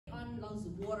those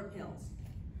water pills.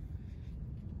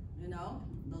 You know,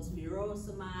 those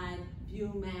furosemide,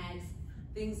 Bumax,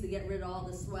 things to get rid of all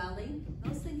the swelling.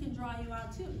 Those things can dry you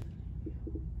out too.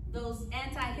 Those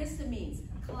antihistamines,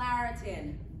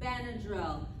 Claritin,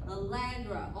 Benadryl,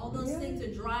 Allegra, all those things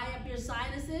to dry up your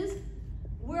sinuses.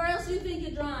 Where else do you think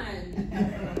you're drying?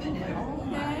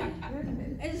 Okay?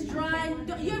 It's drying.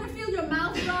 You ever feel your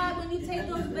mouth dry when you take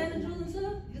those Benadryl and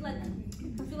stuff?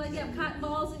 You feel like you have cotton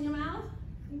balls in your mouth?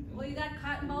 Well, you got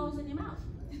cotton balls in your mouth.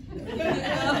 You know?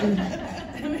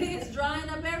 I mean, it's drying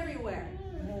up everywhere.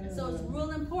 So it's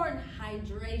real important,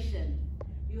 hydration.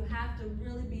 You have to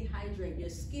really be hydrated. Your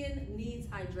skin needs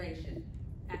hydration.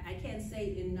 I can't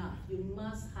say enough. You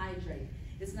must hydrate.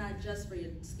 It's not just for your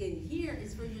skin here,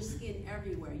 it's for your skin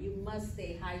everywhere. You must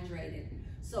stay hydrated.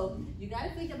 So you got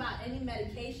to think about any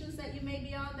medications that you may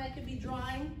be on that could be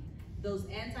drying. Those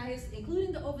antihistamines,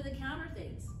 including the over-the-counter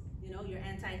things. You know, your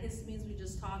antihistamines we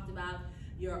just talked about.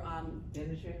 Your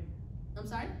Benadryl. I'm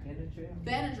sorry? Benadryl.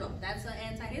 Benadryl. That's an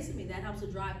antihistamine that helps to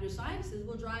dry up your sinuses.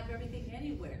 Will dry up everything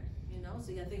anywhere. You know,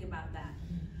 so you got to think about that.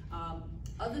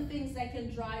 Other things that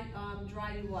can dry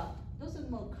you up. Those are the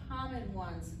most common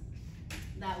ones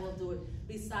that will do it,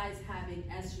 besides having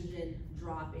estrogen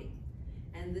dropping.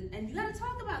 And you got to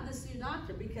talk about this to your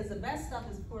doctor, because the best stuff,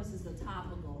 is, of course, is the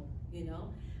topical, you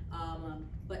know.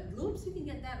 But lubes, you can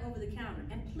get that over the counter.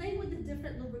 And play with the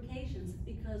different lubrications,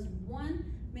 because one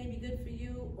may be good for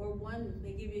you, or one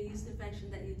may give you a yeast infection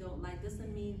that you don't like.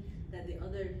 Doesn't mean that the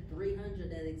other 300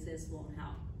 that exist won't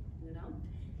help, you know.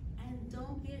 And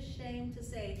don't be ashamed to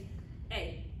say,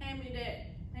 hey, hand me that,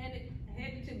 hand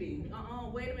it to me.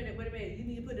 Wait a minute, you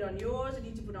need to put it on yours, you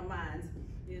need to put it on mine,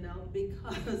 you know,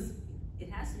 because it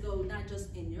has to go not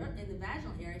just in the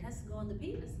vaginal area, it has to go on the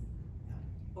penis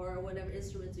or whatever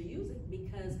instruments you're using,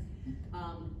 because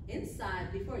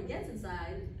inside, before it gets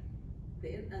inside,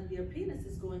 your penis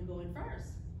is going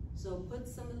first. So put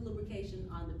some of the lubrication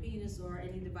on the penis or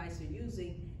any device you're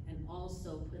using, and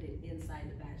also put it inside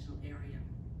the vaginal area,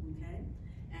 okay?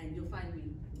 And you'll find it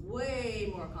be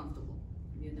way more comfortable,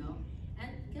 you know? And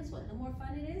guess what? The more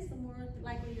fun it is, the more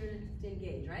likely you're to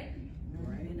engage, right?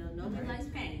 Right. You know, nobody likes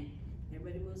pain.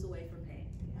 Everybody moves away from pain,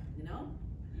 you know?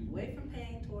 Away from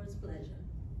pain towards pleasure.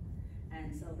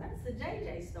 And so that's the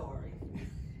JJ story.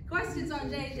 Questions on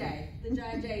JJ? The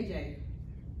JJ.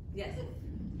 Yes?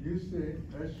 You say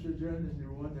estrogen is the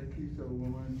one that keeps a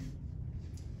woman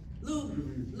Lube.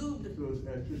 So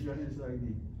estrogen is like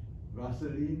the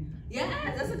Vaseline?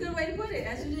 Yeah, that's a good way to put it.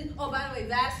 Estrogen. Oh, by the way,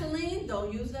 Vaseline,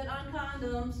 don't use that on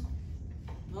condoms.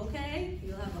 Okay?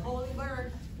 You'll have a holy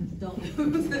bird. Don't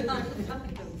use it on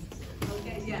condoms.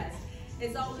 Okay, yes.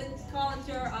 It's all, let's call it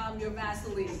your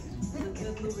Vaseline,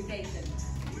 the lubrication.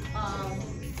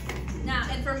 Now,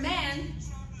 and for men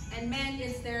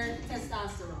it's their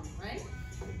testosterone, right?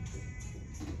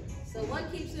 So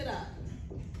what keeps it up?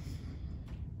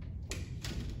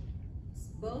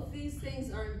 Both these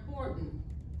things are important.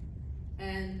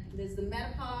 And there's the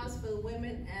menopause for the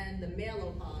women and the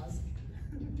menopause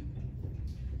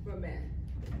for men,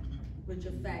 which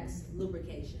affects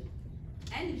lubrication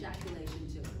and ejaculation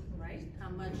too, right? How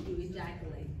much you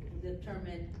ejaculate will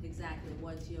determine exactly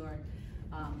what your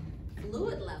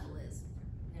fluid level is.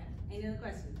 Yeah. Any other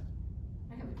questions?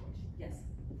 I have a question. Yes.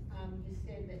 You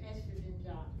said the estrogen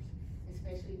drops,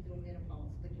 especially through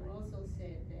menopause, but you also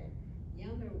said that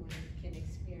younger women can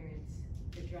experience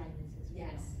the dryness as well.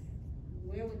 Yes.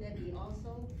 Where would that be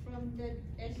also from the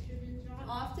estrogen drop?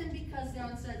 Often because they're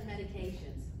on certain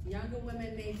medications. Younger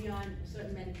women may be on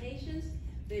certain medications.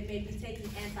 They may be taking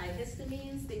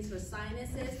antihistamines, things for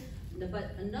sinuses.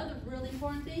 But another really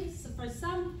important thing, so for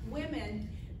some women,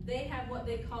 they have what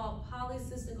they call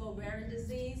polycystic ovarian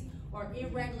disease or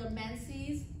irregular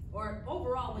menses, or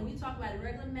overall, when you talk about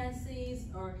irregular menses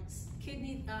or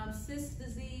kidney cyst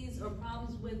disease or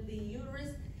problems with the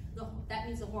uterus, that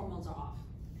means the hormones are off.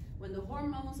 When the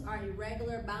hormones are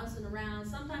irregular, bouncing around,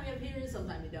 sometimes you have periods,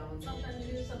 sometimes you don't. Sometimes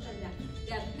you do, sometimes you don't.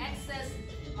 You have excess,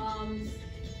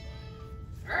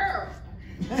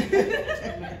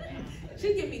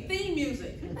 she give me theme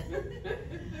music.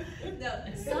 No,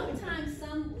 sometimes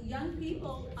some young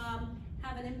people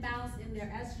have an imbalance in their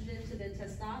estrogen to their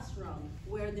testosterone,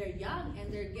 where they're young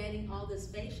and they're getting all this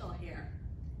facial hair.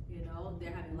 You know,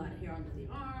 they're having a lot of hair under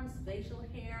the arms, facial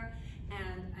hair,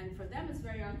 and for them it's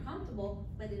very uncomfortable,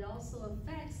 but it also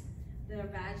affects their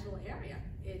vaginal area.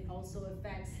 It also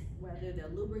affects whether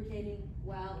they're lubricating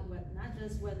well, not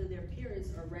just whether their periods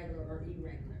are regular or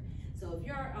irregular. So if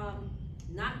you're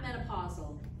not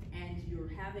menopausal and you're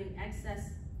having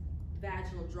excess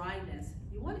vaginal dryness,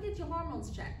 you want to get your hormones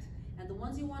checked. And the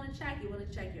ones you want to check your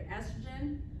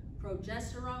estrogen,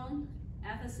 progesterone,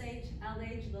 FSH,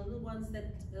 LH, those are the ones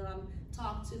that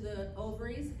talk to the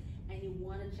ovaries, and you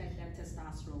want to check that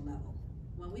testosterone level.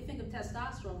 When we think of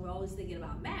testosterone, we're always thinking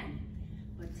about men,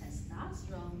 but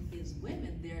testosterone gives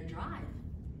women their drive,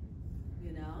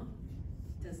 you know?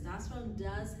 Testosterone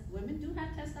women do have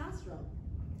testosterone,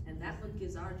 and that's what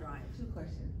gives our drive. 2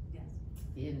 questions. Yes.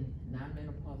 In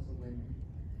non-menopausal women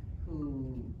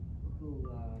who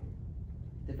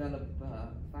develop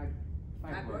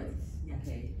fibroids, yes.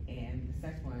 okay, and the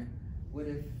second one, what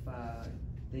if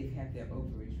they've had their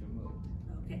ovaries removed?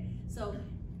 Okay, so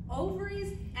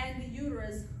ovaries and the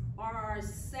uterus are our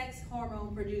sex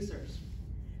hormone producers.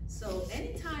 So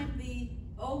anytime the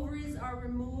ovaries are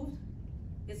removed,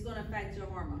 it's going to affect your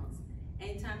hormones.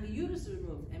 Anytime the uterus is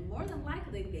removed, and more than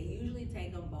likely, they usually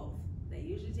take them both. They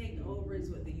usually take the ovaries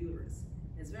with the uterus.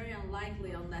 It's very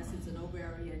unlikely unless it's an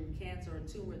ovarian cancer or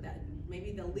tumor that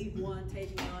maybe they'll leave one,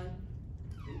 take one.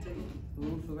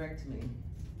 Oophorectomy.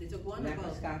 They took one or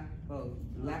both? Both.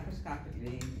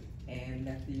 Laparoscopically and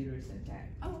left the uterus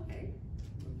intact. Oh, okay.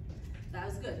 That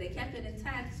was good. They kept it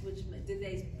intact, which, did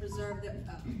they preserve the,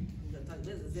 I'm gonna talk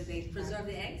business, did they preserve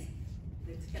the eggs?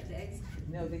 They kept the eggs?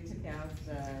 No, they took out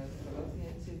the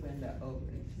fallopian tube and the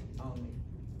ovaries only.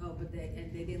 Oh, but they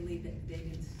didn't leave it, they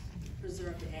didn't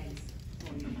preserve the eggs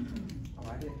for you. Oh,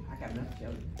 I got enough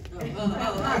children. Okay, all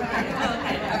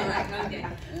right, okay.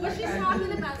 What she's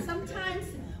talking about, sometimes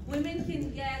women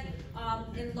can get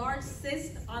enlarged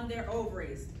cysts on their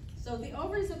ovaries. So the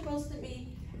ovaries are supposed to be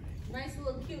nice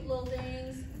little cute little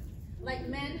things. Like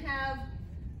men have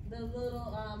the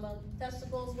little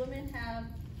testicles, women have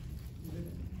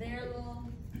their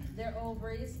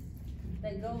ovaries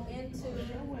that go into,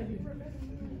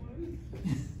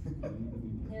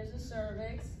 here's the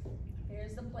cervix,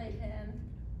 here's the playpen,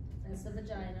 that's the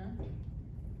vagina.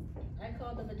 I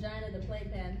call the vagina the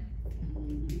playpen.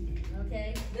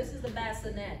 Okay, this is the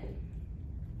bassinet.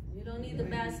 You don't need the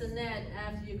bassinet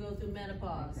after you go through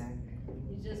menopause.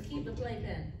 You just keep the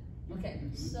playpen. Okay,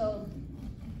 so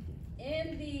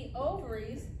in the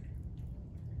ovaries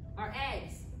are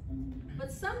eggs.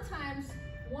 But sometimes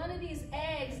one of these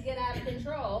eggs get out of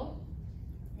control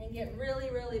and get really,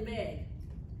 really big.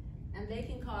 And they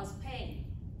can cause pain.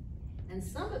 And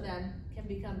some of them can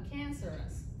become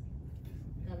cancerous,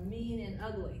 mean and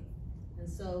ugly. And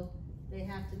so they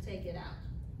have to take it out.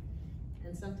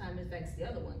 And sometimes it affects the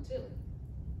other one too.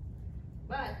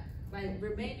 But by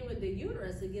remaining with the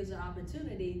uterus, it gives an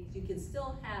opportunity, you can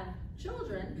still have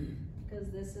children, because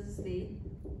this is the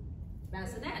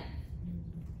bassinet,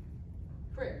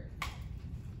 crib.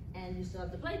 And you still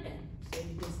have the playpen, so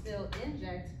you can still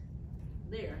inject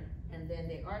there, and then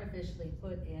they artificially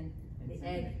put in the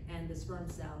egg and the sperm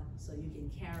cell, so you can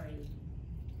carry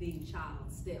the child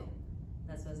still.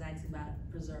 That's what I was asking about,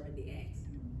 preserving the eggs.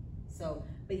 So,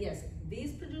 but yes,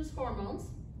 these produce hormones,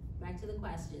 back to the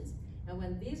questions, and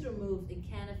when these are removed, it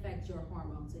can affect your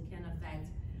hormones, it can affect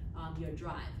your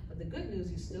drive. But the good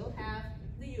news, you still have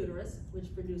the uterus,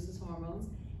 which produces hormones,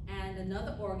 and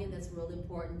another organ that's really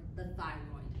important, the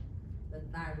thyroid. The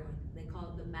thyroid, they call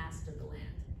it the master gland.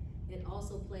 It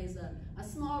also plays a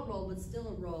small role, but still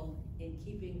a role in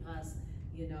keeping us,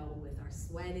 you know, with our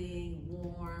sweating,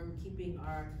 warm, keeping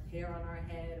our hair on our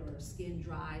head or our skin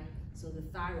dry. So the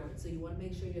thyroid, so you want to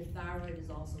make sure your thyroid is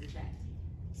also checked.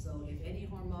 So if any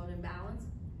hormone imbalance,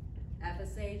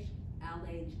 FSH,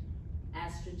 LH,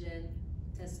 estrogen,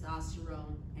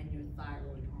 testosterone, and your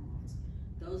thyroid hormones.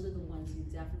 Those are the ones you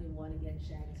definitely want to get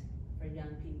checked for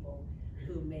young people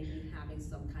who may be having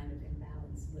some kind of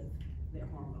imbalance with their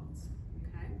hormones,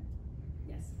 okay?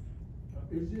 Yes?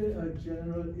 Is there a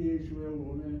general age where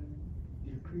women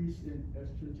decrease in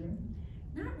estrogen?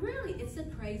 Not really, it's the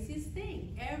craziest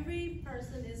thing. Every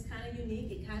person is kind of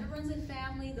unique. It kind of runs in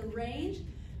family, the range,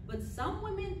 but some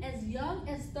women as young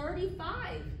as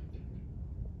 35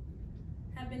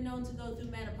 have been known to go through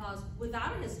menopause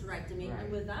without a hysterectomy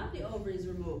and without the ovaries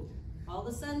removed. All of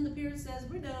a sudden the period says,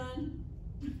 we're done.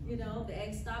 You know, the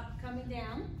eggs stop coming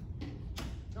down.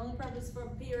 The only purpose for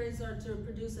periods are to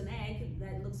produce an egg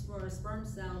that looks for a sperm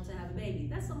cell to have a baby.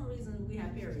 That's the only reason we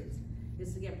have periods,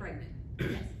 is to get pregnant.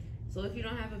 Yes. So if you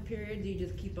don't have a period, do you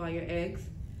just keep all your eggs?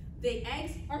 The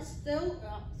eggs are still,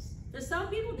 for some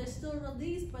people, they're still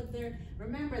released, but they're,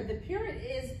 remember, the period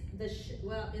is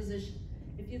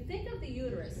if you think of the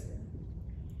uterus,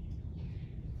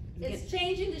 it's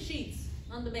changing the sheets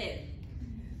on the bed.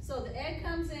 So the egg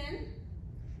comes in.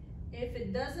 If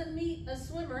it doesn't meet a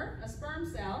swimmer, a sperm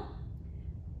cell,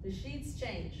 the sheets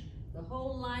change. The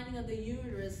whole lining of the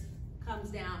uterus comes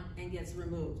down and gets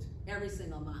removed every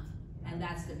single month. And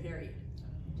that's the period.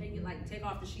 Take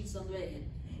off the sheets on the bed.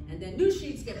 And then new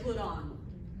sheets get put on.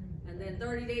 And then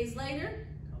 30 days later,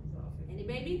 any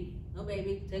baby? No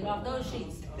baby. Take off those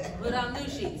sheets. Put on new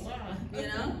sheets. You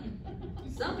know?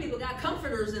 Some people got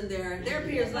comforters in there, and their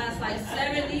periods last like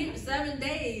 7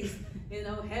 days. You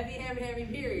know, heavy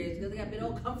periods, because they got big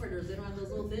old comforters. They don't have those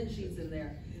little thin sheets in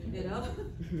there, you know?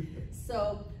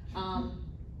 So,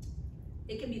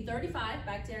 it can be 35,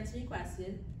 back to answering your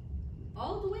question,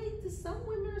 all the way to some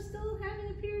women are still having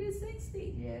a period at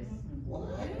 60. Yes.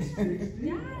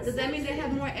 Yes. Does that mean they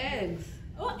have more eggs?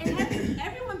 Oh,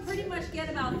 everyone pretty much get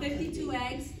about 52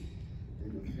 eggs.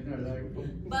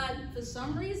 But for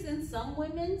some reason, some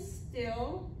women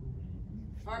still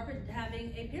are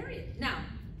having a period. Now,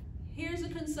 here's a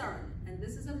concern, and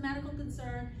this is a medical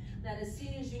concern that as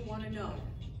seniors you want to know.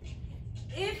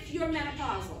 If you're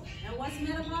menopausal, and what's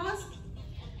menopause?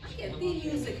 I get theme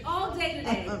music all day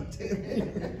today.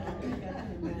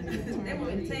 They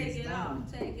want me to take it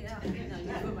out, take it out. No,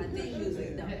 you put my theme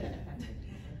music though.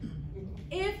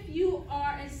 If you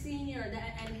are a senior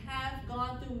and have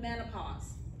gone through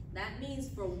menopause, that means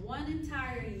for one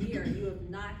entire year you have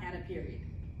not had a period.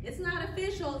 It's not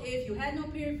official if you had no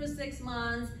period for 6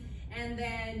 months and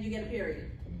then you get a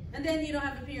period. And then you don't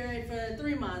have a period for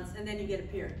 3 months and then you get a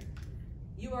period.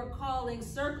 You are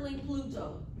circling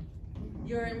Pluto.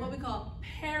 You're in what we call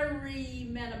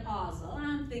perimenopausal.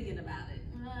 I'm thinking about it.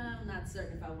 I'm not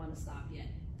certain if I want to stop yet.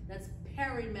 That's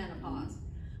perimenopause.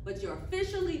 But you're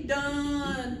officially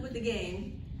done with the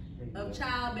game of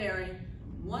childbearing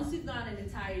once you've gone an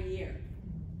entire year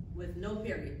with no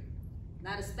period.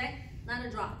 Not a speck, not a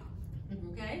drop,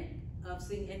 okay, of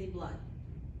seeing any blood.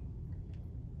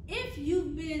 If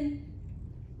you've been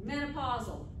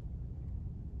menopausal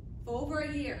for over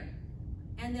a year,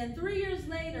 and then 3 years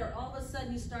later, all of a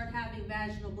sudden you start having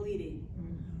vaginal bleeding,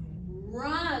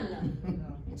 run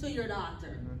to your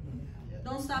doctor.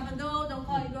 Don't stop and go, don't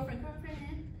call your girlfriend,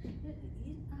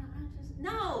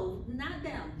 no, not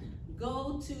them.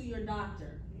 Go to your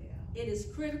doctor. It is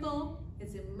critical,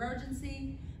 it's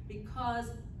emergency,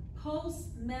 because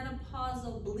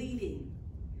post-menopausal bleeding,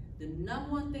 the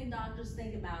 #1 thing doctors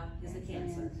think about is a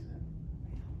cancer.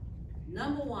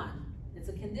 #1, it's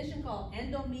a condition called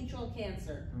endometrial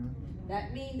cancer.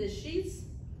 That means the sheets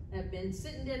have been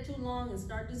sitting there too long and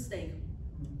start to stink,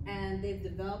 and they've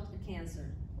developed a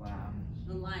cancer. Wow.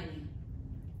 The lining.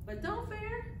 But don't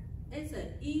fear, it's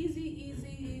an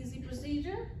easy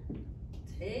procedure.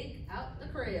 Take out the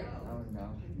crib. Oh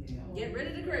no. Get rid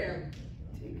of the crib.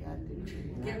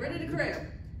 Get rid of the crib.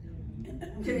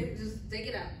 Okay, just take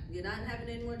it out. You're not having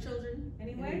any more children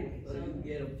anyway. So you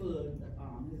get a foot.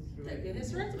 Take a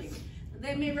hysterectomy.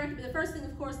 They may recommend, the first thing,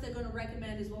 of course, they're going to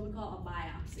recommend is what we call a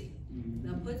biopsy.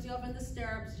 They'll put you up in the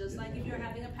stirrups, just like if you're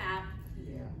having a pap.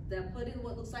 They'll put in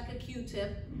what looks like a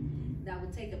Q-tip. That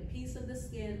will take a piece of the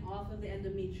skin off of the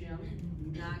endometrium.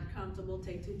 Not comfortable,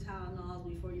 take 2 Tylenols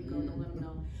before you go, don't let them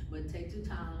know. But take 2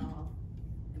 Tylenol,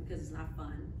 because it's not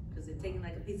fun, because they're taking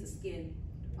like a piece of skin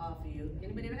off of you.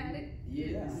 Anybody ever had it?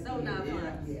 Yeah. So not fun,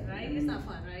 right? It's not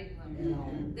fun, right?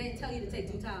 They didn't tell you to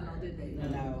take 2 Tylenol, did they?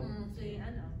 No. See, I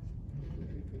know,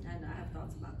 I have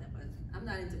thoughts about that, but I'm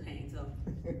not into pain, so.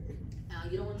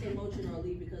 You don't want to take Motrin or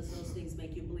Aleve because those things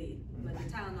make you bleed. But the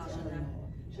Tylenol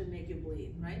should make you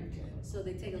bleed, right? So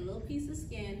they take a little piece of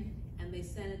skin and they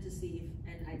send it to see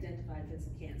and identify if it's a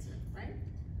cancer, right?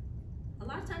 A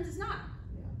lot of times it's not.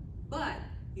 But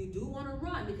you do want to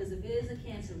run, because if it is a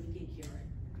cancer, we can cure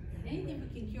it. Anything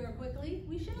we can cure quickly,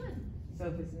 we should. So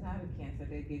if it's not a cancer,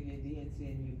 they give you a DNC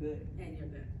and you're good. And you're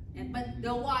good. But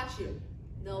they'll watch you.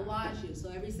 They'll watch you. So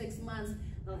every 6 months,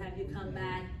 they'll have you come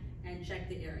back and check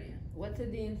the area. What's a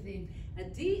DNC? A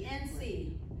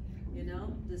DNC, you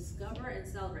know, discover and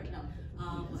celebrate. No,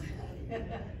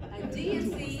 a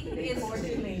DNC is Force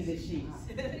you clean the sheets.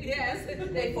 yes,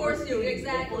 they force you,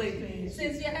 exactly.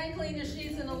 Since you haven't cleaned your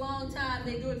sheets in a long time,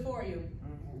 they do it for you.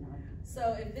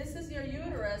 So if this is your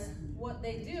uterus, what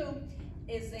they do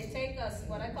is they take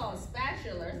what I call a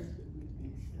spatula,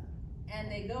 and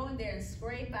they go in there and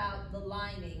scrape out the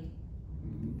lining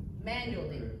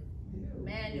manually.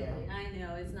 Manually, I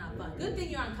know, it's not fun. Good thing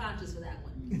you're unconscious for that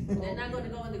one. They're not going to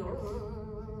go in and go,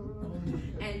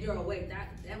 and you're awake.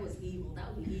 That was evil.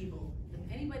 That would be evil. If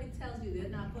anybody tells you they're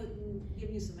not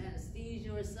giving you some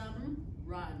anesthesia or something,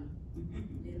 run.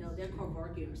 You know, they're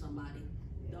working or somebody.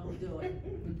 Don't do it.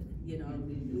 You know,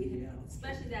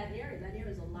 especially that area. That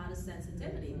area is a lot of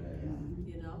sensitivity.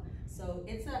 You know, so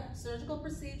it's a surgical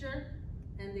procedure,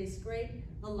 and they scrape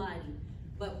the lining.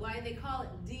 But why they call it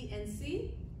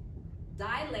DNC?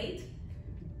 Dilate.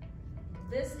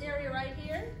 This area right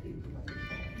here.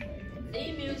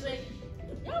 Theme music.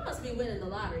 Y'all must be winning the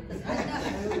lottery, because I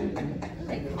know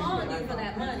they calling you for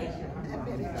that money.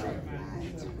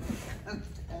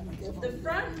 the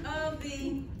front of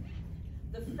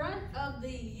the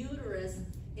uterus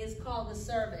is called the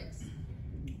cervix,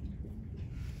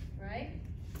 right?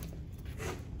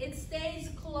 It stays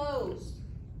closed.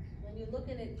 When you look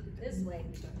at it this way,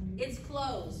 it's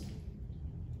closed.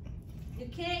 You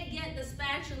can't get the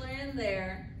spatula in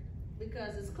there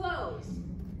because it's closed.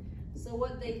 So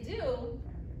what they do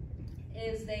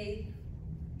is they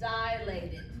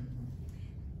dilate it.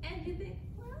 And you think,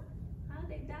 well, how do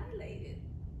they dilate it?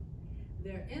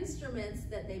 There are instruments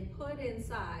that they put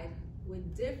inside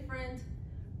with different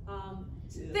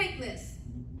thickness,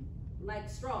 like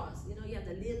straws. You know, you have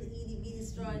the little itty bitty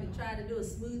straw and you try to do a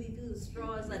smoothie through the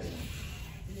straw. It's like,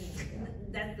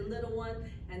 that's the little one.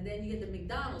 And then you get the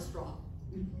McDonald's straw,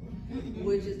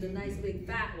 which is the nice big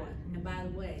fat one. And by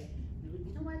the way,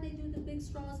 you know why they do the big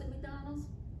straws at McDonald's?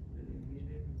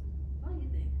 What do you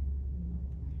think?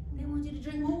 They want you to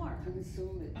drink more.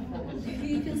 Consume it.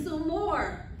 You consume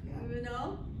more, Yeah. you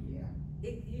know?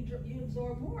 Yeah. You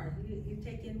absorb more, you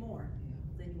take in more.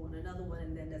 Then you want another one,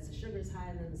 and then that's the sugar's high,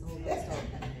 and then it's a whole other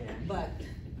story. But,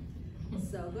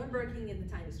 so go to Burger King and get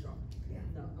the tiny straw. Yeah.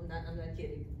 No, I'm not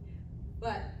kidding.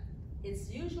 But it's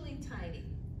usually tiny.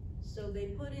 So they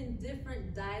put in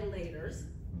different dilators,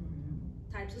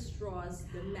 types of straws,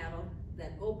 the metal,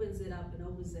 that opens it up and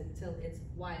opens it until it's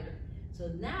wider. So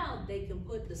now they can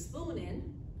put the spoon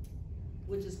in,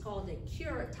 which is called a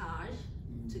curettage,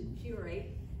 to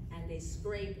curate, and they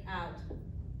scrape out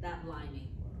that lining,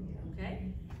 okay?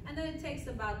 And then it takes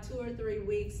about 2 or 3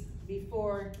 weeks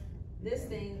before this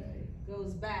thing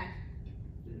goes back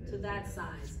to that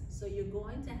size. So you're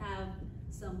going to have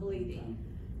some bleeding,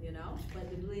 you know, but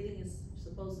the bleeding is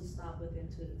supposed to stop within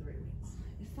 2 to 3 weeks.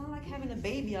 It sounds like having a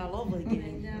baby all over I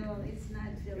again. know, it's not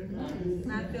feel good. It's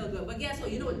not feel good. But guess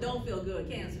what? You know what don't feel good?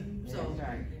 Cancer. So, That's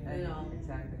right. you know,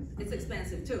 Exactly. it's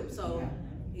expensive too. So,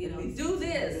 you know, At least- do At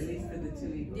this. least for the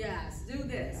 2 equals. Yes, do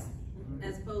this.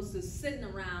 As opposed to sitting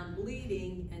around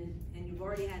bleeding and you've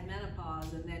already had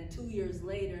menopause, and then 2 years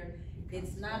later,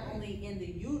 it's not only in the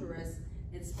uterus,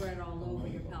 it's spread all over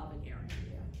your pelvic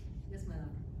area. Yes, madam.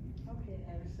 Okay,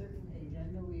 at a certain age,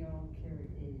 I know we all carry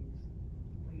eggs.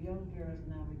 For young girls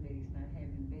nowadays not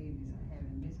having babies or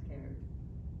having miscarriage,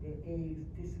 their eggs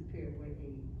disappear with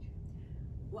age.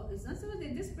 Well, it's not so that they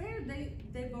despair,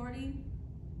 they've already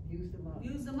Use them up.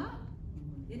 used them up.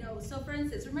 You know, so for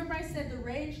instance, remember I said the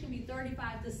range can be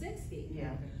 35 to 60.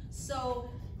 Yeah. So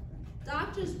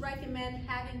doctors recommend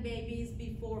having babies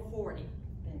before 40,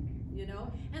 Thank you. you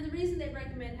know? And the reason they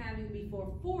recommend having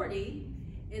before 40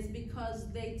 is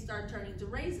because they start turning to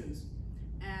raisins,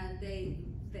 and the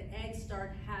eggs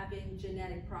start having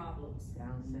genetic problems.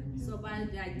 Down syndrome. So by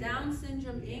Down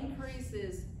syndrome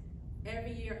increases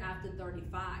every year after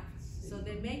 35. So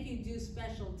they make you do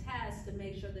special tests to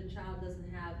make sure the child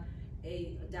doesn't have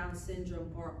a Down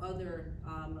syndrome or other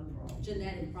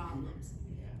genetic problems.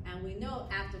 And we know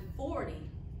after 40,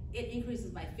 it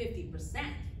increases by 50%.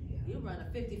 You run a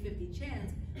 50-50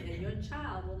 chance that your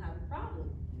child will have a problem.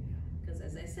 Because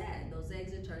as I said, those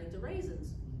eggs are turning to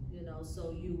raisins. You know,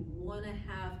 so you want to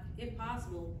have, if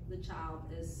possible, the child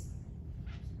is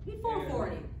before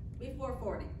 40. Before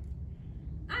 40.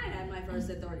 I had my first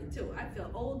at 32. I feel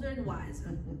older and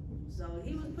wiser. So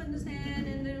he was putting his hand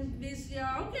in the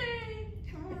VCR. Okay,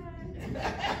 come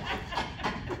on.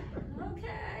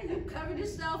 Okay, you covered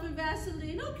yourself in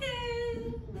Vaseline.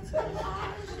 Okay, come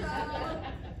on, child.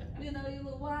 You know, you're a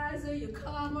little wiser, you're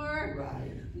calmer.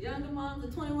 Right. Younger moms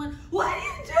at 21. What are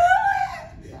you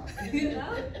doing? Yeah. You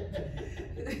know?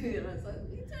 You know, so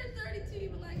you turn 32,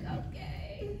 you're like,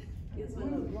 okay. It's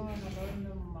When I was what- growing up, I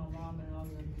remember my mom and all of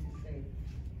them used to say,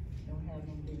 don't have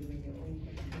no baby when you're old,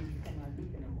 because the baby come out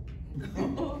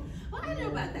looking old. Well, I knew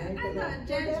about that. I thought Well, Janet's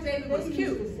that's baby what was they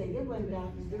cute. used to say. They wasn't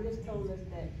doctors, they just told us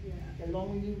that the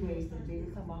longer you wait, the baby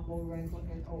come out more wrinkled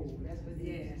and old. That's what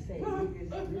they used to say. We just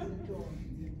listen to them.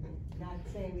 Not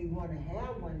saying we wanna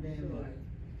have one then, but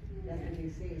that's what they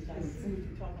say. So I see what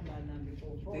you're talking about now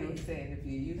before They were 40. saying if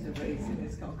you use a raisin,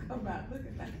 it's gonna come out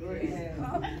looking like a raisin.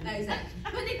 Yeah. Exactly.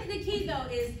 But the key though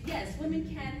is, yes, women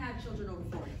can have children over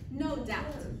 40. No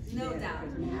doubt. No doubt.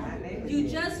 You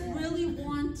just really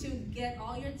want to get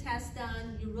all your tests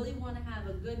done. You really want to have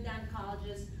a good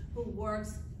gynecologist who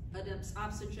works, an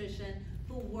obstetrician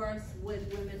who works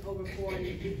with women over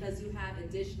 40, because you have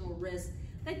additional risks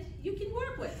that you can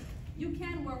work with. You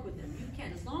can work with them. You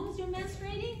can. As long as you're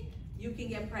menstruating, you can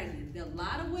get pregnant. There are a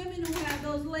lot of women who have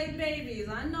those late babies.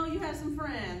 I know you have some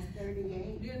friends,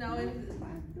 38. you know,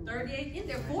 in 38, in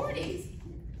their 40s.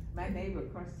 My neighbor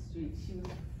across the street, she was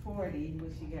 40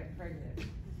 when she got pregnant.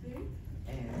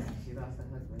 And she lost her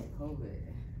husband to COVID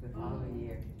the following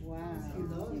year. Wow.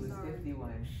 He was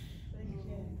 51.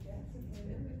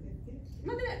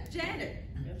 Look at that, Janet.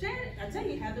 Janet, I tell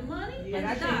you, have the money Yeah, and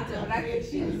I the think, doctor. but I think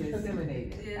she was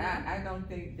inseminated. Yeah. I don't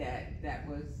think that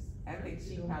was, I think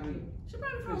she probably She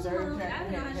probably froze preserved her. her, I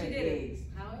don't know how she her did it. eggs,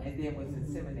 How it- and then was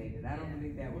inseminated. I don't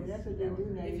believe that was. That's what they do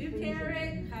now. If you carry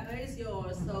it, it's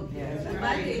yours. So, Yes.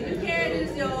 if you carry it,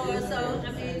 it's yours. So,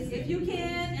 I mean, if you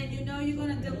can, and you know you're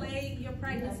gonna delay your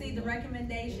pregnancy, the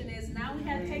recommendation is now we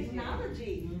have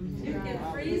technology. You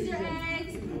can freeze your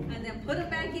eggs and then put it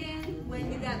back in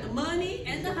when you got the money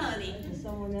and the honey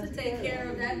to take care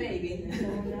of that baby.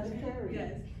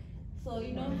 Yes. So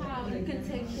you know how you can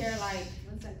take care, like,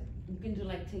 1 second. you can do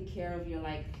like take care of your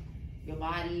your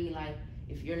body, like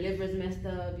if your liver's messed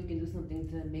up, you can do something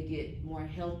to make it more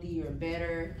healthy or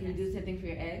better. Can you do the same thing for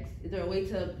your eggs? Is there a way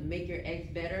to make your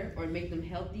eggs better or make them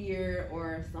healthier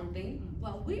or something?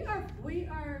 Well, we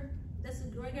are, that's a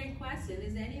great question.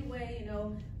 Is there any way, you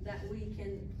know, that we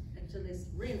can actually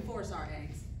reinforce our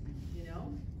eggs, you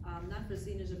know? Not for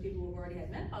seniors or people who've already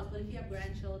had menopause, but if you have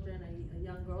grandchildren or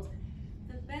young girls,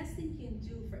 the best thing you can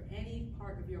do for any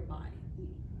part of your body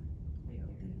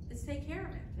is take care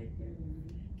of it.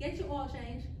 Get your oil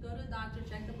changed, go to the doctor,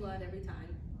 check the blood every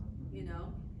time, you know?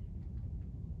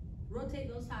 Rotate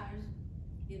those tires,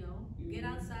 you know? Get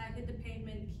outside, hit the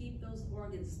pavement, keep those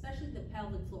organs, especially the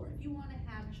pelvic floor. If you wanna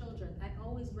have children, I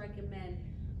always recommend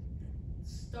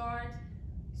start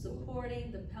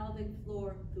supporting the pelvic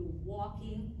floor through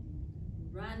walking,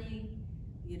 running,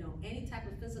 you know, any type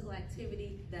of physical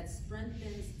activity that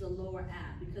strengthens the lower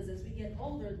ab. Because as we get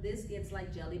older, this gets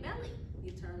like jelly belly.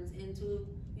 It turns into,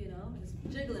 you know, it's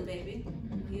jiggling, baby,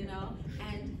 you know.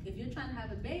 And if you're trying to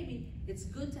have a baby, it's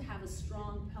good to have a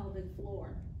strong pelvic floor,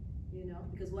 you know,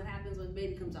 because what happens when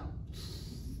baby comes out?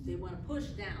 They want to push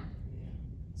down.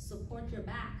 Support your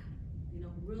back, you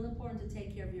know, real important to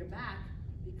take care of your back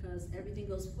because everything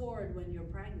goes forward when you're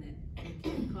pregnant. It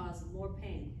can cause more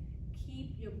pain.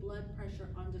 Keep your blood pressure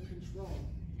under control.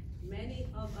 Many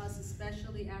of us,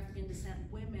 especially African descent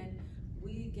women,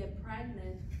 we get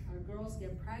pregnant, our girls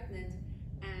get pregnant,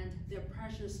 and their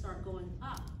pressures start going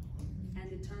up,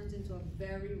 and it turns into a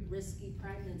very risky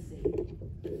pregnancy.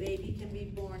 The baby can be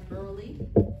born early,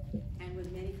 and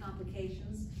with many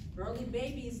complications. Early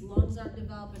babies, lungs aren't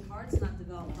developed and heart's not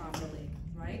developed properly,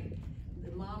 right?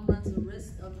 The mom runs the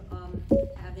risk of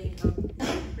having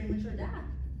a premature death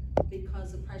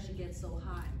because the pressure gets so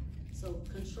high. So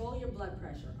control your blood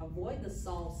pressure, avoid the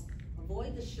salts,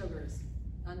 avoid the sugars,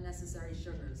 unnecessary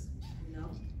sugars, you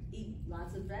know, eat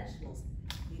lots of vegetables,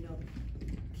 you know,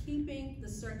 keeping the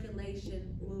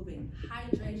circulation moving,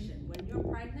 hydration. When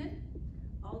you're pregnant,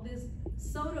 all this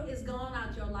soda is gone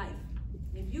out your life.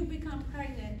 If you become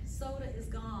pregnant, soda is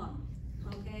gone,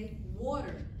 okay?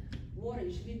 Water,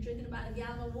 you should be drinking about a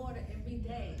gallon of water every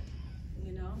day,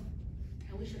 you know?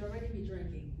 And we should already be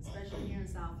drinking, especially here in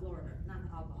South Florida, not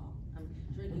alcohol. I'm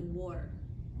drinking water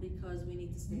because we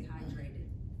need to stay hydrated.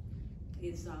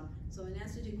 It's, so in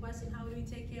answer to your question, how do we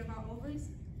take care of our ovaries?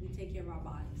 We take care of our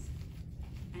bodies.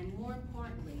 And more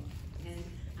importantly, and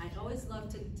I always love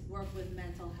to work with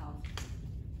mental health.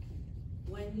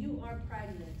 When you are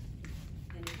pregnant,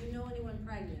 and if you know anyone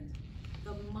pregnant,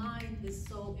 the mind is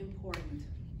so important.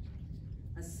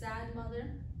 A sad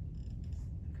mother,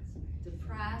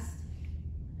 depressed,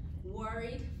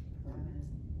 worried,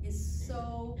 is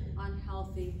so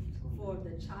unhealthy for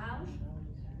the child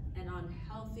and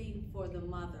unhealthy for the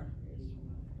mother,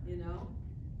 you know?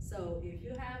 So if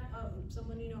you have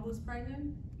someone you know who's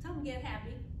pregnant, tell them get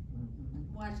happy.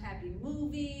 Watch happy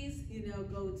movies, you know,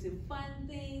 go to fun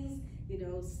things, you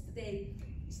know,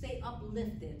 stay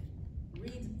uplifted.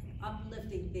 Read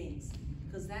uplifting things,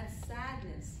 because that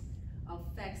sadness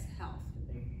affects health.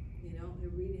 You know,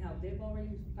 it really helps. They've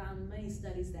already found many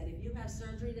studies that if you have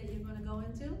surgery that you're gonna go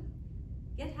into,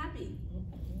 get happy.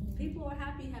 People who are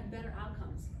happy have better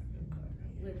outcomes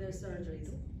with their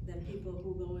surgeries than people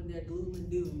who go in there gloom and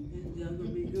doom. It's gonna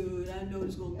be good, I know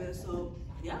it's gonna mess up.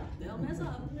 Yeah, they'll mess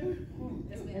up.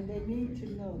 And they need to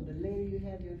know, the later you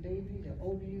have your baby, the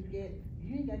older you get,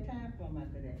 you ain't got time for them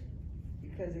after that.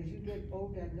 Because as you get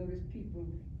older, I notice people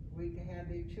wait to have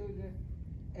their children,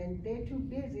 and they're too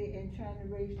busy and trying to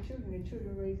raise children, and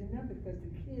children raising them because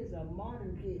the kids are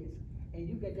modern kids, and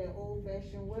you got that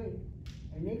old-fashioned way,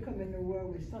 and they come in the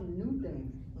world with some new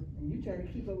things, and you try to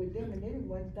keep up with them, and they the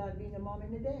ones start being the mom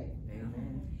and the dad.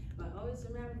 But always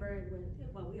remember,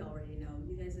 well, we already know,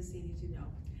 you guys have seen it, you know,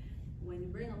 when you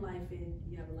bring a life in,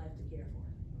 you have a life to care for,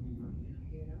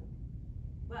 you know?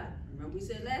 But, remember we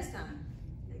said last time,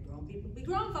 that grown people be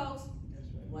grown folks.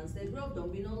 Once they grow up,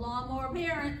 don't be no lawnmower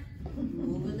parent.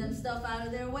 moving them stuff out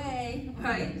of their way,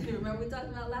 right? Remember we talked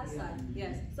about last time?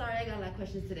 Yes. Sorry, I got a lot of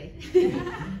questions today.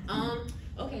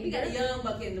 Okay, We got a young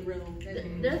buck in the room.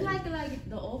 There's like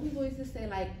the old people used to say,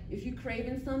 like, if you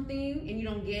craving something and you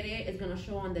don't get it, it's gonna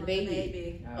show on the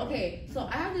baby. Okay, so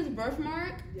I have this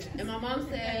birthmark, and my mom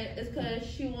said it's because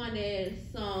she wanted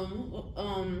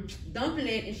some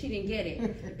dumpling and she didn't get it.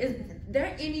 Is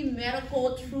there any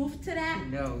medical truth to that?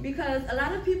 No. Because a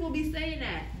lot of people be saying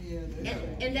that. Yeah,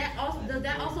 And that also, does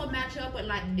that also match up with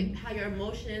like how your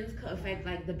emotions could affect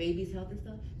like the baby's health and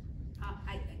stuff?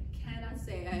 I cannot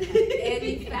say I have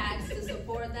any facts to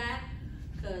support that,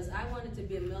 because I wanted to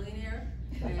be a millionaire,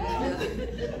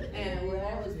 and when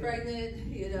I was pregnant,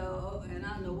 you know, and I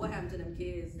don't know what happened to them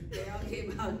kids. They all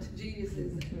came out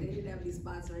geniuses. They didn't have any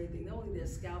spots or anything. Only their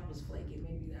scalp was flaky.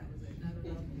 Maybe that was it. I don't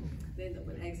know. They ended up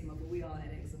with eczema, but we all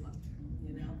had eczema,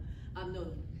 you know.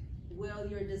 No, will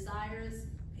your desires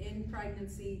in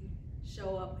pregnancy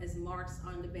show up as marks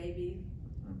on the baby?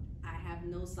 I have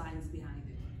no science behind it.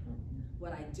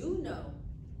 What I do know,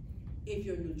 if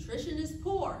your nutrition is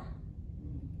poor,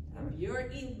 if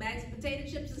you're eating bags of potato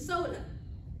chips and soda,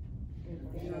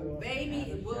 your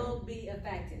baby will be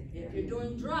affected. If you're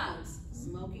doing drugs,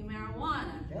 smoking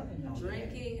marijuana,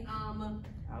 drinking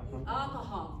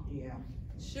alcohol,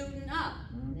 shooting up,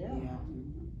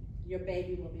 your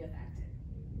baby will be affected.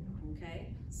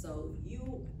 Okay? So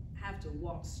you have to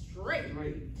walk straight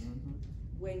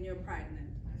when you're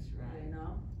pregnant. That's right. You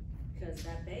know? Because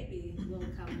that baby will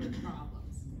come with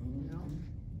problems, you know?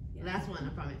 Yeah. Last one, I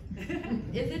promise.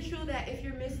 Is it true that if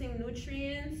you're missing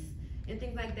nutrients and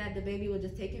things like that, the baby will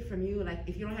just take it from you? Like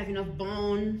if you don't have enough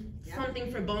bone,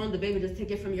 something for bone, the baby will just take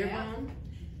it from your bone?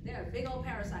 They're a big old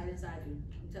parasite inside you.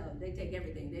 I'm telling you, they take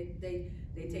everything.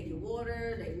 They take your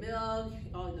water, they milk,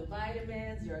 all the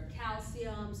vitamins, your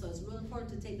calcium. So it's really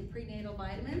important to take the prenatal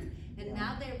vitamins. And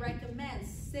now they recommend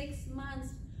 6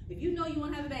 months. If you know you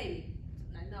want to have a baby,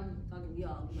 I know I'm talking to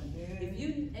y'all, but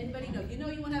if anybody know, if you know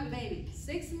you want to have a baby,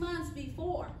 6 months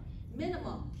before,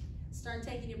 minimum, start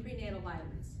taking your prenatal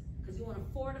vitamins. Because you want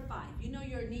to fortify. If you know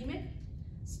you're anemic,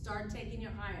 start taking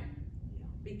your iron.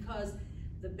 Because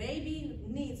the baby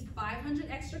needs 500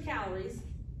 extra calories,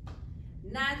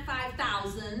 not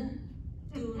 5,000.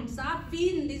 Dude, stop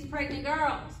feeding these pregnant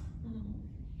girls.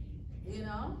 You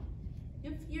know?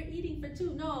 You're eating for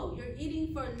two. No, you're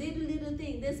eating for little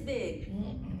thing this big.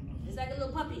 It's like a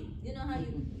little puppy. You know how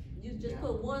you just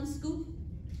put one scoop,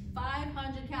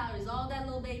 500 calories. All that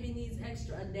little baby needs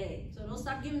extra a day. So don't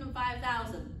stop giving them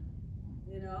 5,000.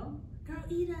 You know? Girl,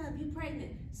 eat up. You're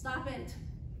pregnant. Stop it.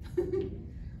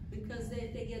 Because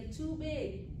if they get too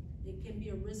big, it can be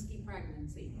a risky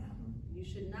pregnancy. You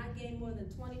should not gain more than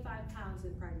 25 pounds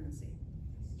in pregnancy.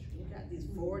 You got these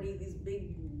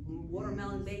big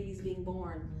watermelon babies being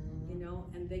born, you know,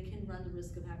 and they can run the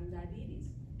risk of having diabetes.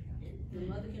 The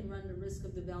mother can run the risk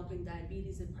of developing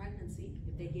diabetes in pregnancy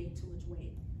if they gain too much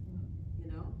weight.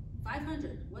 You know,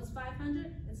 500. What's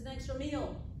 500? It's an extra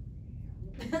meal.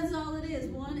 That's all it is.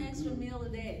 One extra meal a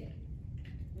day.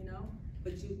 You know,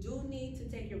 but you do need to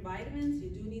take your vitamins. You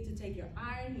do need to take your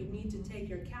iron. You need to take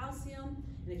your calcium.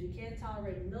 And if you can't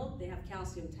tolerate milk, they have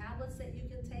calcium tablets that you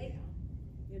can take.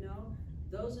 You know,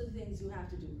 those are the things you have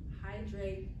to do.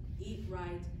 Hydrate, eat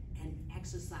right, and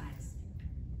exercise.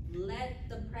 Let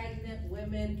the pregnant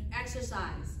women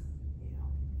exercise.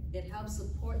 It helps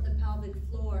support the pelvic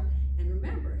floor. And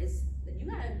remember,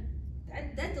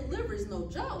 that delivery is no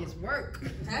joke. It's work.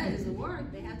 That is the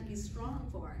work. They have to be strong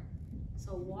for it.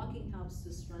 So walking helps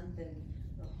to strengthen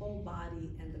the whole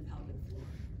body and the pelvic floor.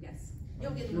 Yes.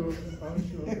 You'll get I'm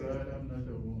sure glad I'm not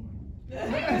a woman.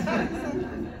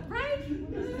 Right?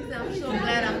 I'm so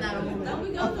glad I'm not a woman. Don't we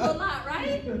go through a lot,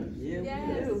 right? Yeah,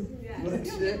 Yes. Yes.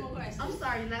 You'll get more questions. I'm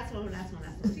sorry, last one.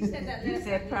 She said that You last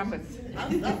said time. promise.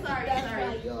 I'm sorry. That's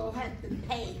why you all have to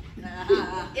pay.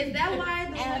 Is that why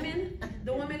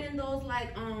the women in those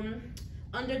like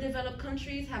underdeveloped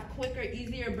countries have quicker,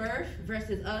 easier birth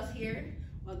versus us here?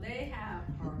 Well, they are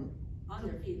on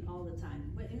their feet all the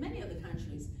time. But in many other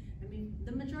countries, I mean,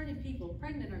 the majority of people,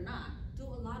 pregnant or not, do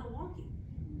a lot of walking.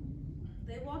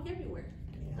 They walk everywhere.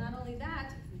 Not only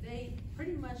that, they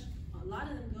pretty much, a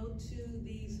lot of them go to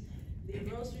the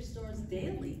grocery stores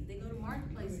daily. They go to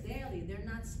marketplace daily. They're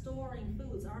not storing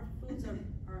foods. Our foods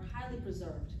are highly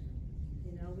preserved.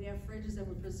 You know, we have fridges that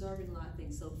we're preserving a lot of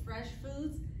things. So fresh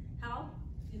foods help,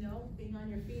 you know, being on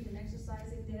your feet and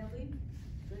exercising daily,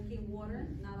 drinking water,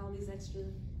 not all these extra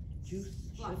Juice,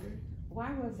 fluff. sugar.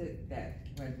 Why was it that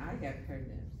when I got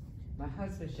pregnant, my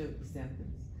husband showed the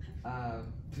symptoms of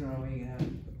throwing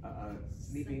up,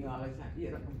 sleeping all the time?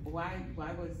 You know, why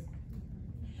was?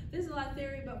 There's a lot of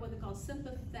theory about what they call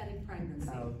sympathetic pregnancy.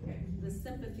 Okay. The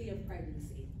sympathy of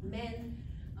pregnancy. Men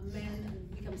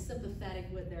become sympathetic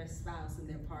with their spouse and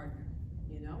their partner.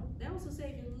 You know, they also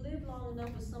say if you live long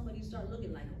enough with somebody, you start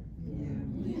looking like them.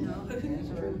 Yeah. You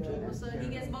know, so he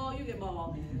gets bald, you get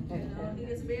bald. You know, he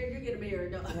gets married, you get a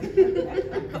beard.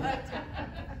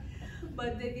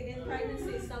 But in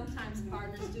pregnancy, sometimes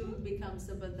partners do become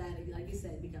sympathetic. Like you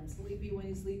said, become sleepy when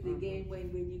you sleep, they gain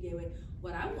weight when you gain weight.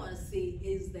 What I want to see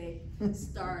is they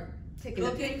start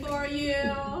looking for you,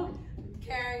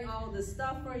 carrying all the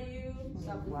stuff for you,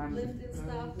 lifting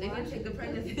stuff. They can take the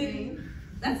pregnancy thing.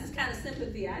 That's the kind of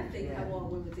sympathy I think I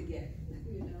want women to get.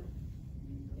 You know.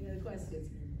 Any other questions?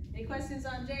 Any questions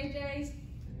on JJ's?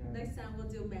 Next time we'll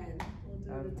do men.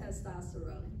 We'll do the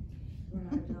testosterone.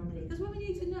 Because women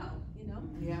need to know, you know?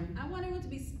 Yeah. I want everyone to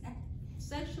be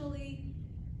sexually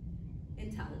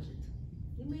intelligent.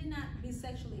 You may not be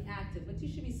sexually active, but you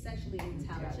should be sexually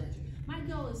intelligent. My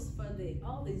goal is for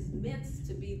all these myths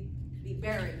to be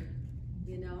buried,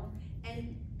 you know?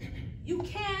 And you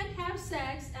can have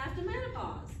sex after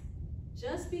menopause.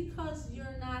 Just because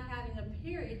you're not having a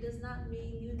period does not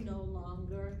mean you no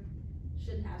longer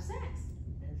should have sex.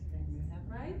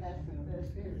 Right? That's the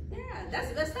best period. Yeah, that's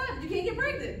the best time. You can't get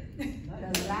pregnant.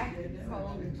 The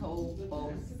lactobacilli.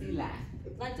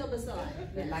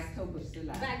 Lactobacilli. The Yes.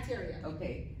 lactobacilli. Bacteria.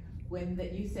 Okay.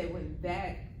 You said when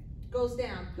that Goes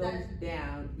down. goes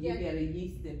down, you yeah. get a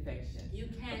yeast infection. You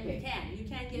can Okay. get You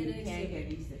can't it.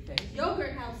 get yeast infection.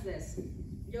 Yogurt helps this.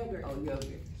 Yogurt. Oh,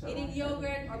 yogurt. So Eating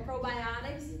yogurt or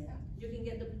probiotics, you can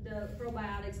get the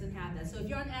probiotics and have that. So if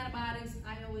you're on antibiotics,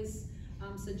 I always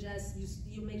suggest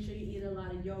you make sure you eat a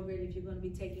lot of yogurt if you're going to be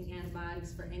taking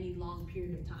antibiotics for any long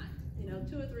period of time. You know,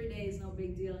 2 or 3 days, no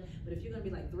big deal. But if you're going to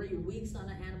be like 3 weeks on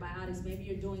the antibiotics, maybe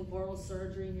you're doing oral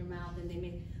surgery in your mouth and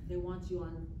they want you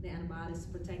on the antibiotics to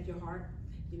protect your heart,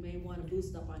 you may want to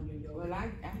boost up on your yogurt. Well, I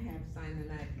have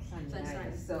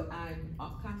sinusitis, so I'm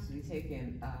constantly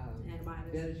taking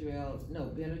Antibiotics.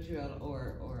 Benadryl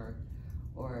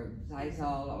or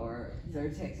Zysol or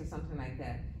Zyrtex or something like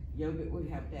that. Yogurt would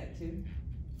help that too.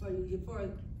 For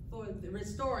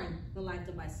restoring the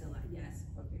lactobacilli, yes.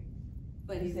 Okay.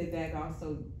 But You said that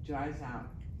also dries out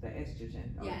the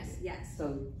estrogen. yes, yes.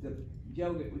 So the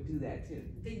yogurt would do that too.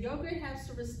 The yogurt helps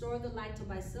to restore the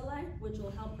lactobacilli, which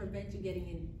will help prevent you getting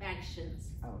infections.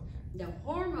 Okay. The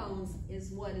hormones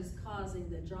is what is causing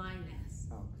the dryness.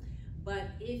 Okay. But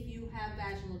if you have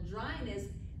vaginal dryness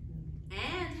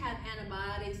and have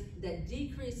antibiotics that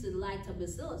decrease the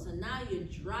lactobacillus, so now you're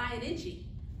dry and itchy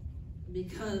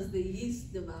because the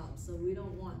yeast develops. So we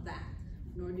don't want that.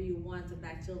 Nor do you want the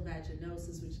bacterial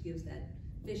vaginosis, which gives that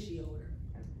fishy odor.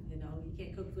 You know, you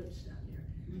can't cook fish down here.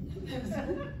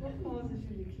 What causes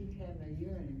you to keep having a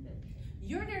urine infection?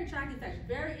 Urinary tract infection,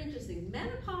 very interesting.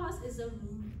 Menopause is let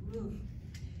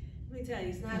me tell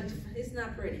you, it's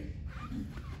not pretty.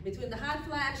 Between the hot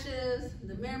flashes,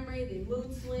 the memory, the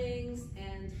mood swings,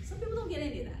 and some people don't get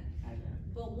any of that.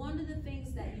 But one of the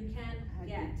things that you can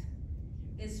get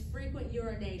is frequent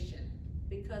urination,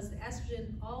 because the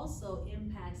estrogen also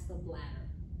impacts the bladder,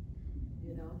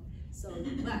 you know? So,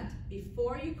 but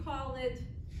before you call it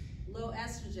low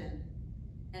estrogen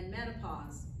and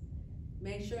menopause,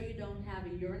 make sure you don't have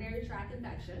a urinary tract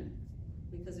infection,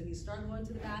 because if you start going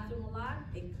to the bathroom a lot,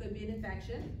 it could be an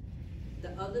infection.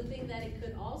 The other thing that it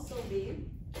could also be,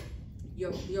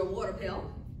 your water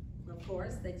pill, of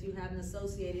course, that you have an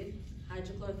associated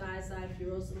hydrochlorothiazide,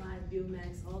 furosemide,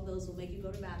 Bumex, all those will make you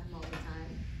go to the bathroom all the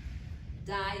time.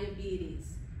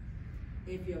 Diabetes.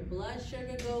 If your blood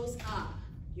sugar goes up,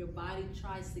 your body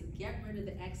tries to get rid of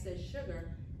the excess sugar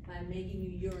by making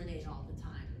you urinate all the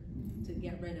time to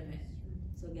get rid of it.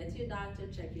 So get to your doctor,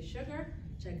 check your sugar,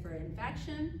 check for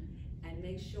infection, and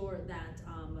make sure that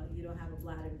you don't have a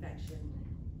bladder infection.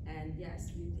 And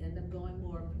yes, you end up going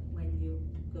more when you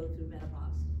go through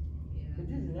menopause. But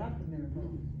this is after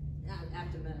menopause.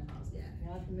 After menopause,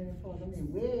 yeah. After menopause, I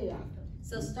mean way after.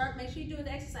 So make sure you do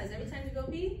the exercise. Every time you go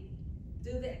pee,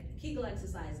 do the Kegel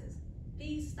exercises.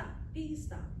 Pee, stop, pee,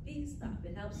 stop, pee, stop.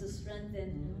 It helps to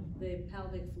strengthen the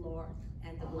pelvic floor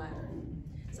and the bladder.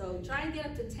 So try and get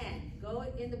up to 10. Go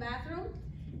in the bathroom,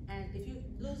 and if you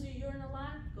lose your urine a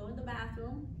lot, go in the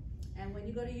bathroom, and when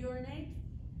you go to urinate,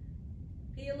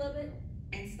 pee a little bit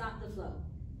and stop the flow.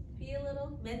 Pee a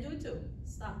little, men do it too,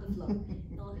 stop the flow.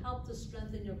 It'll help to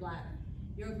strengthen your bladder.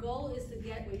 Your goal is to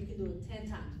get where you can do it 10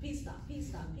 times. Pee, stop, pee,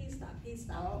 stop, pee, stop, pee,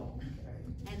 stop. Oh,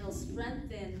 And it'll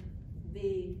strengthen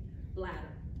the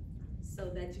bladder so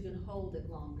that you can hold it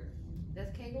longer.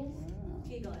 That's Kegels?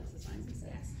 Kegel exercises,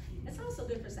 yes. It's also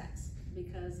good for sex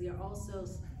because you're also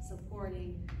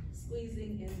supporting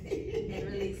squeezing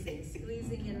and releasing,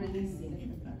 squeezing and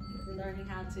releasing. Learning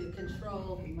how to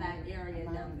control that area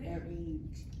down there.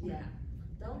 Yeah.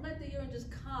 Don't let the urine just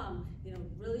come, you know,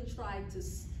 really try to,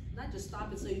 not just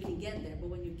stop it so you can get there, but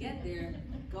when you get there,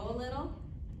 go a little,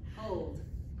 hold.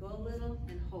 Go a little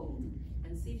and hold.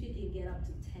 And see if you can get up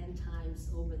to 10 times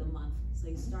over the month. So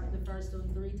you start the first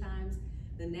one 3 times,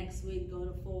 the next week go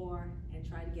to 4, and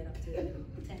try to get up to 10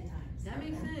 times. That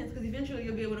makes sense, because eventually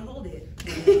you'll be able to hold it.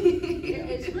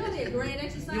 It's really a great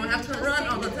exercise. You don't have to run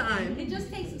all the time. It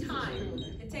just takes time.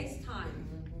 It takes time.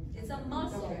 It's a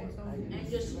muscle, and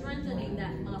you're strengthening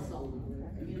that muscle,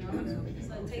 you know?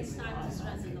 So it takes time to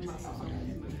strengthen the muscle.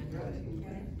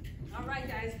 Okay. All right,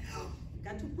 guys.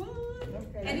 Got to run.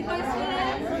 Okay. Any questions?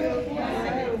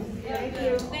 Thank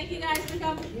you. Thank you guys for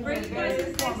coming. Bring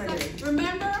questions next time.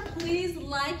 Remember, please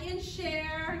like and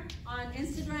share on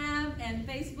Instagram and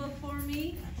Facebook for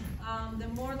me. The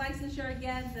more likes and share I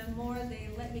get, the more they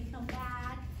let me come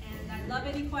back. And I love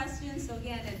any questions. So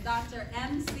again, it's Dr.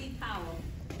 MC Powell.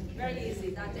 Very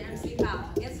easy, Dr. MC Powell.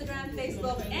 Instagram,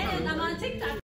 Facebook, and I'm on TikTok.